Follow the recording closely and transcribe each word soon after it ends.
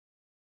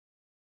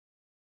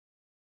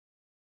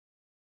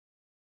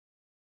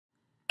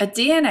A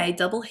DNA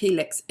double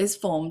helix is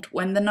formed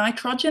when the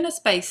nitrogenous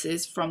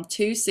bases from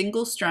two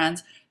single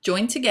strands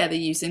join together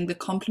using the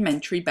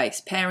complementary base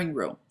pairing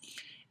rule.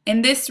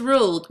 In this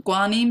rule,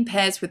 guanine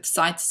pairs with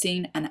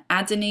cytosine and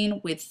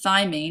adenine with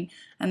thymine,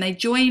 and they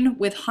join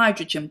with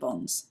hydrogen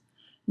bonds.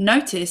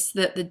 Notice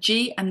that the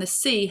G and the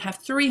C have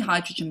 3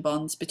 hydrogen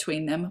bonds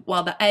between them,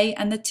 while the A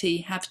and the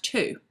T have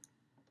 2.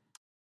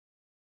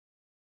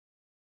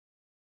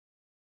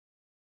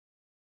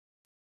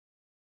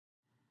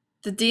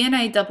 The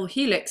DNA double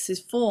helix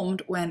is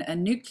formed when a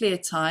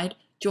nucleotide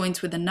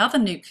joins with another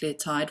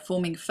nucleotide,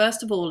 forming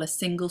first of all a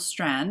single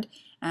strand,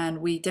 and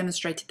we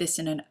demonstrated this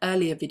in an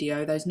earlier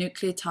video. Those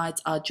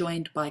nucleotides are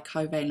joined by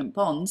covalent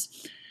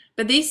bonds,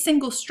 but these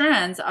single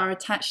strands are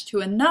attached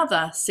to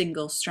another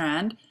single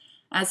strand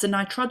as the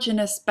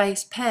nitrogenous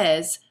base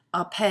pairs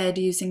are paired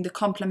using the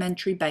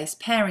complementary base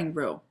pairing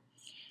rule.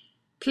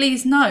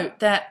 Please note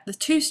that the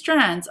 2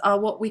 strands are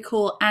what we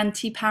call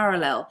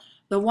antiparallel.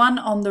 The one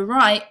on the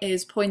right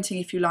is pointing,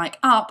 if you like,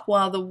 up,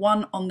 while the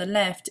one on the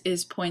left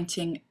is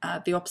pointing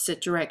the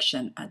opposite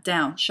direction,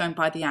 down, shown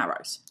by the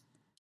arrows.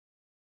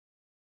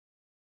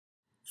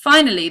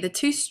 Finally, the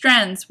 2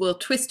 strands will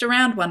twist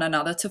around one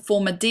another to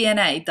form a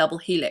DNA double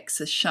helix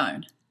as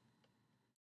shown.